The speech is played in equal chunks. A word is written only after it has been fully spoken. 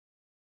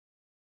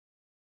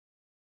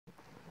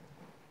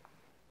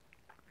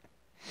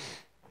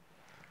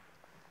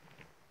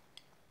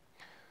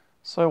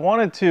So I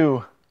wanted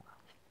to,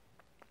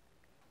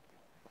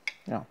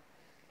 I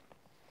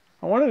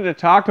wanted to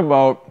talk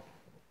about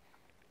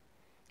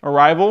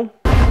Arrival.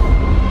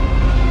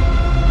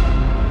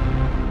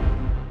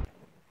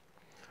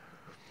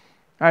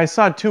 I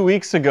saw it 2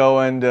 weeks ago,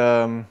 and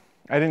I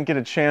didn't get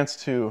a chance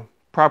to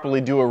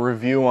properly do a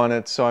review on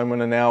it, so I'm going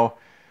to now,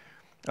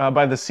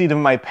 by the seat of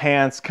my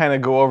pants, kind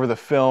of go over the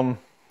film.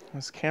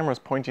 This camera's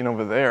pointing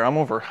over there. I'm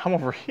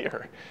over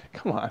here.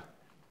 Come on.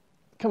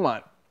 Come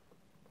on.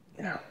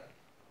 Yeah.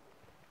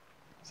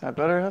 Is that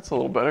better? That's a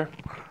little better.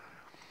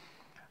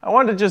 I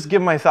wanted to just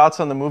give my thoughts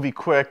on the movie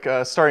quick,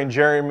 starring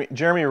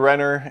Jeremy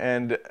Renner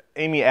and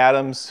Amy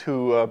Adams,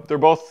 who they're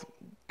both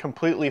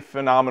completely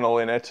phenomenal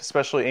in it,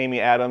 especially Amy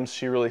Adams.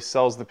 She really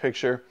sells the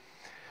picture.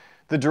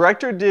 The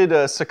director did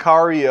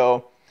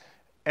Sicario,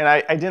 and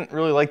I didn't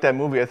really like that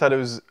movie. I thought it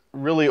was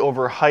really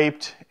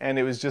overhyped, and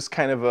it was just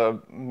kind of a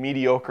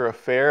mediocre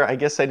affair. I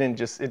guess it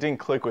didn't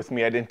click with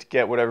me. I didn't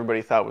get what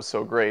everybody thought was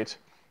so great.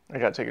 I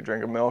gotta take a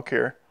drink of milk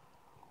here.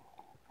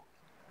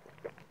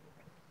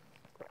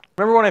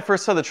 Remember when I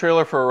first saw the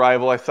trailer for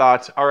Arrival, I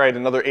thought, all right,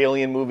 another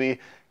alien movie.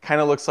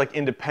 Kind of looks like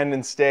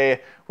Independence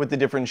Day with the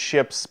different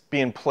ships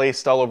being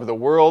placed all over the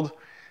world.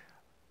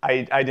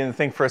 I didn't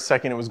think for a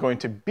second it was going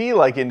to be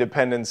like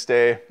Independence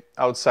Day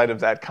outside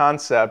of that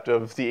concept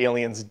of the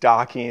aliens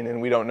docking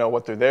and we don't know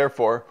what they're there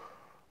for.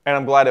 And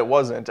I'm glad it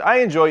wasn't.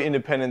 I enjoy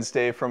Independence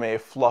Day from a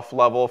fluff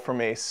level,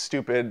 from a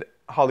stupid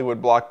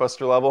Hollywood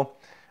blockbuster level.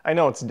 I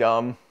know it's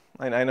dumb,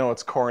 and I know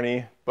it's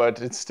corny,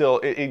 but it's still,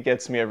 it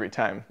gets me every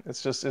time.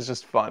 It's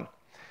just fun.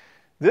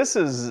 This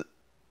is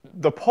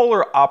the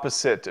polar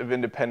opposite of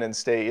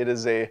Independence Day. It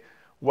is a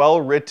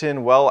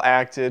well-written,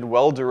 well-acted,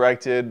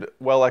 well-directed,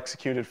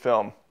 well-executed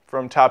film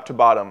from top to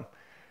bottom.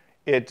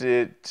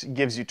 It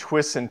gives you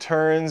twists and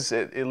turns.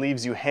 It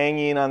leaves you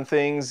hanging on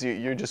things.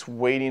 You're just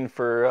waiting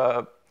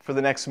for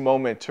the next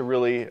moment to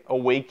really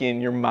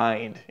awaken your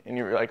mind. And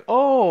you're like,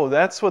 oh,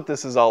 that's what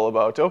this is all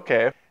about.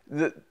 Okay.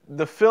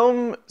 The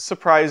film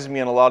surprised me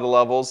on a lot of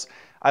levels.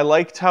 I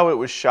liked how it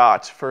was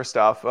shot, first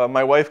off.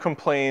 My wife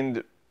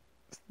complained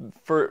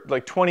for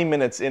like 20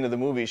 minutes into the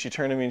movie. She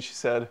turned to me and she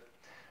said,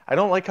 I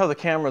don't like how the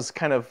camera's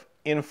kind of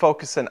in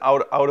focus and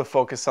out of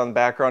focus on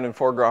background and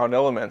foreground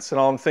elements. And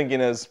all I'm thinking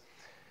is,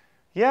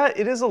 yeah,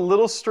 it is a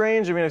little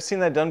strange. I mean, I've seen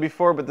that done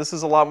before, but this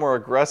is a lot more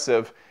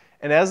aggressive.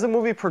 And as the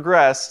movie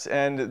progressed,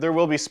 and there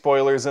will be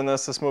spoilers in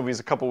this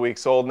movie's a couple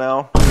weeks old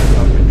now.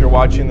 If you're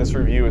watching this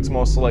review, it's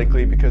most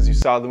likely because you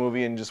saw the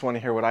movie and just want to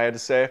hear what I had to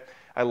say.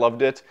 I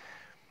loved it.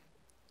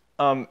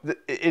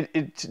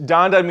 It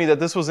dawned on me that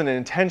this was an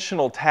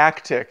intentional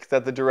tactic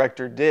that the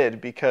director did,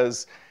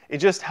 because it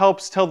just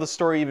helps tell the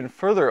story even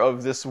further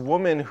of this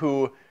woman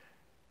who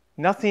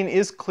nothing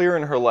is clear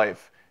in her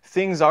life.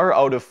 Things are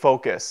out of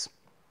focus.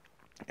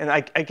 And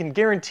I can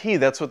guarantee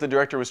that's what the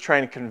director was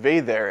trying to convey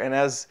there. And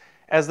as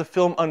the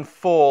film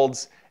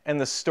unfolds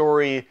and the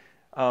story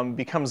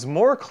becomes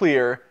more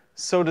clear,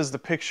 so does the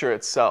picture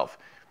itself.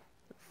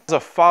 As a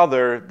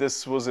father,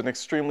 this was an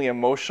extremely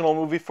emotional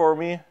movie for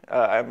me.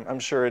 I'm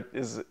sure it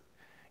is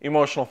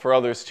emotional for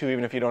others too,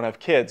 even if you don't have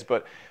kids.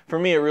 But for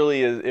me, it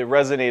really it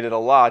resonated a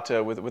lot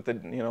with the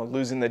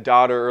losing the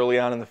daughter early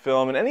on in the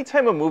film. And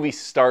anytime a movie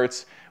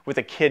starts with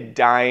a kid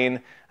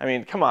dying, I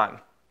mean, come on.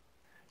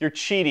 You're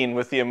cheating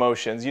with the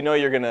emotions. You know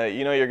you're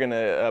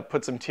gonna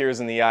put some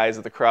tears in the eyes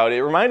of the crowd.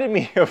 It reminded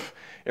me of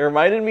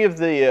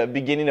the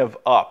beginning of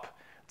Up,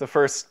 the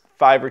first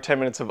 5 or 10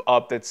 minutes of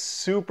Up. That's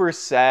super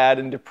sad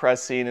and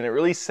depressing, and it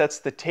really sets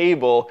the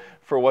table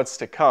for what's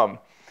to come.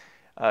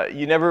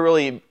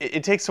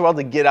 It takes a while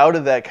to get out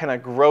of that kind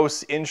of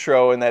gross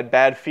intro and that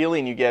bad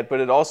feeling you get, but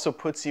it also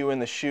puts you in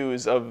the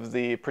shoes of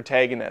the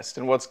protagonist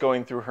and what's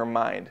going through her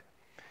mind.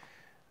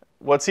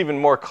 What's even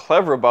more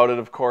clever about it,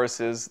 of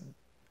course, is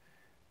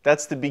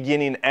that's the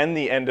beginning and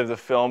the end of the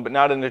film, but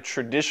not in a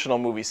traditional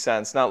movie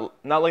sense. Not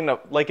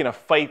like in a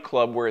Fight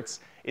Club where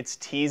it's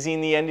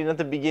teasing the ending at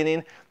the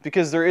beginning,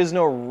 because there is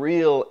no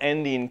real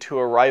ending to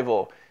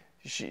Arrival.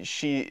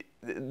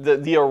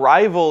 The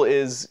Arrival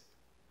is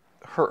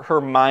her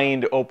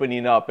mind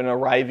opening up and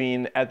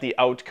arriving at the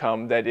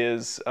outcome that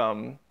is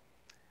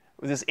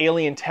this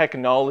alien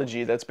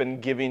technology that's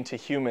been given to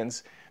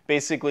humans.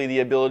 Basically,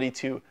 the ability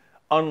to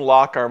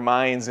unlock our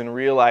minds and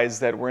realize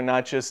that we're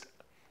not just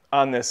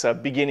on this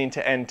beginning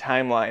to end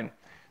timeline.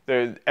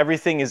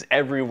 Everything is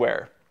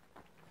everywhere.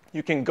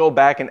 You can go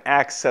back and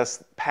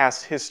access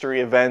past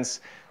history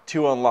events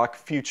to unlock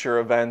future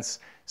events,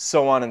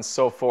 so on and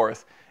so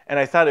forth. And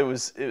I thought it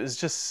was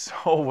just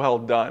so well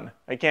done.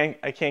 I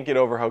can't get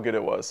over how good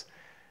it was.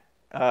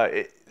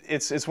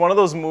 It's one of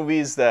those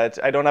movies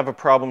that I don't have a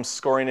problem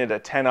scoring it a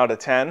 10 out of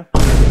 10.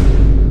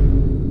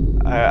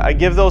 I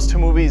give those to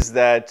movies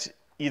that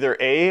either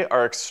A,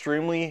 are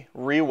extremely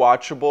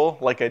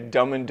rewatchable, like a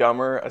Dumb and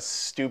Dumber, a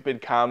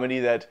stupid comedy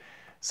that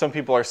some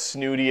people are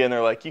snooty and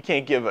they're like, you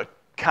can't give a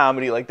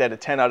comedy like that a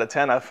 10 out of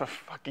 10.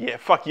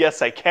 Fuck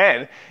yes, I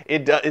can.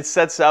 It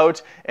sets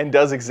out and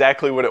does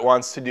exactly what it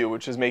wants to do,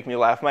 which is make me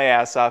laugh my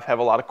ass off, have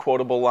a lot of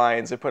quotable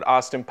lines. They put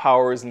Austin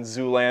Powers and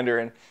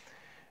Zoolander and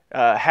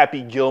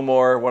Happy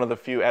Gilmore, one of the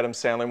few Adam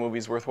Sandler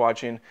movies worth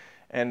watching,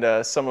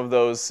 and some of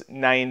those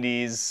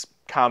 90s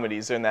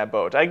comedies are in that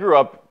boat. I grew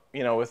up,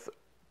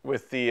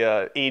 with the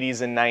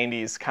 80s and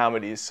 90s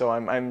comedies, so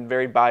I'm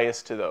very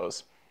biased to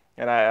those,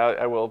 and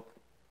I will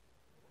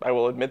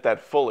admit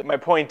that fully. My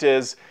point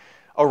is,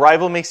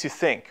 Arrival makes you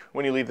think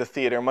when you leave the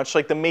theater, much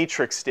like The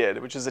Matrix did,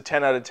 which is a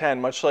 10 out of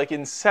 10, much like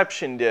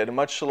Inception did,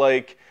 much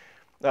like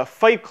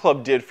Fight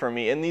Club did for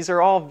me, and these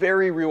are all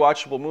very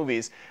rewatchable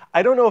movies.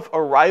 I don't know if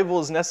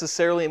Arrival is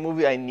necessarily a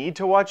movie I need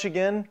to watch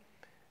again,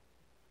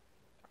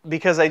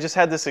 because I just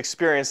had this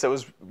experience that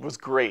was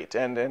great,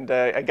 and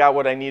I got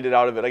what I needed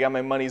out of it. I got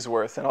my money's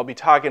worth, and I'll be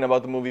talking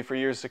about the movie for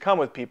years to come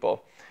with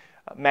people.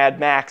 Mad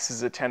Max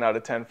is a 10 out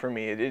of 10 for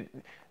me.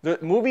 The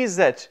movies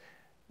that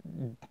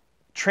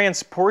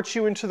transport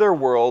you into their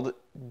world,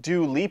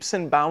 do leaps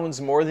and bounds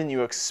more than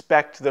you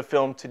expect the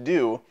film to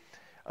do,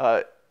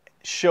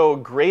 show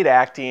great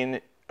acting,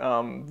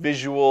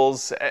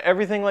 visuals,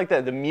 everything like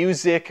that. The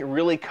music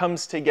really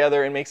comes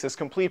together and makes this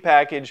complete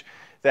package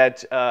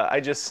that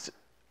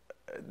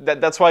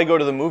that's why I go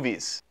to the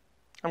movies.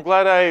 I'm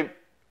glad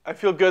I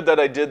feel good that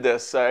I did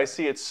this. I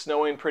see it's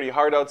snowing pretty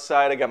hard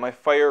outside. I got my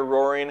fire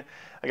roaring.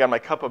 I got my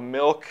cup of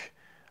milk.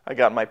 I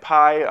got my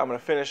pie. I'm going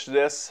to finish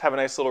this, have a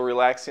nice little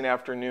relaxing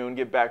afternoon,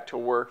 get back to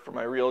work for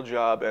my real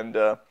job, and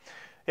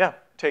yeah,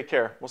 take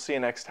care. We'll see you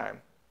next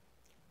time.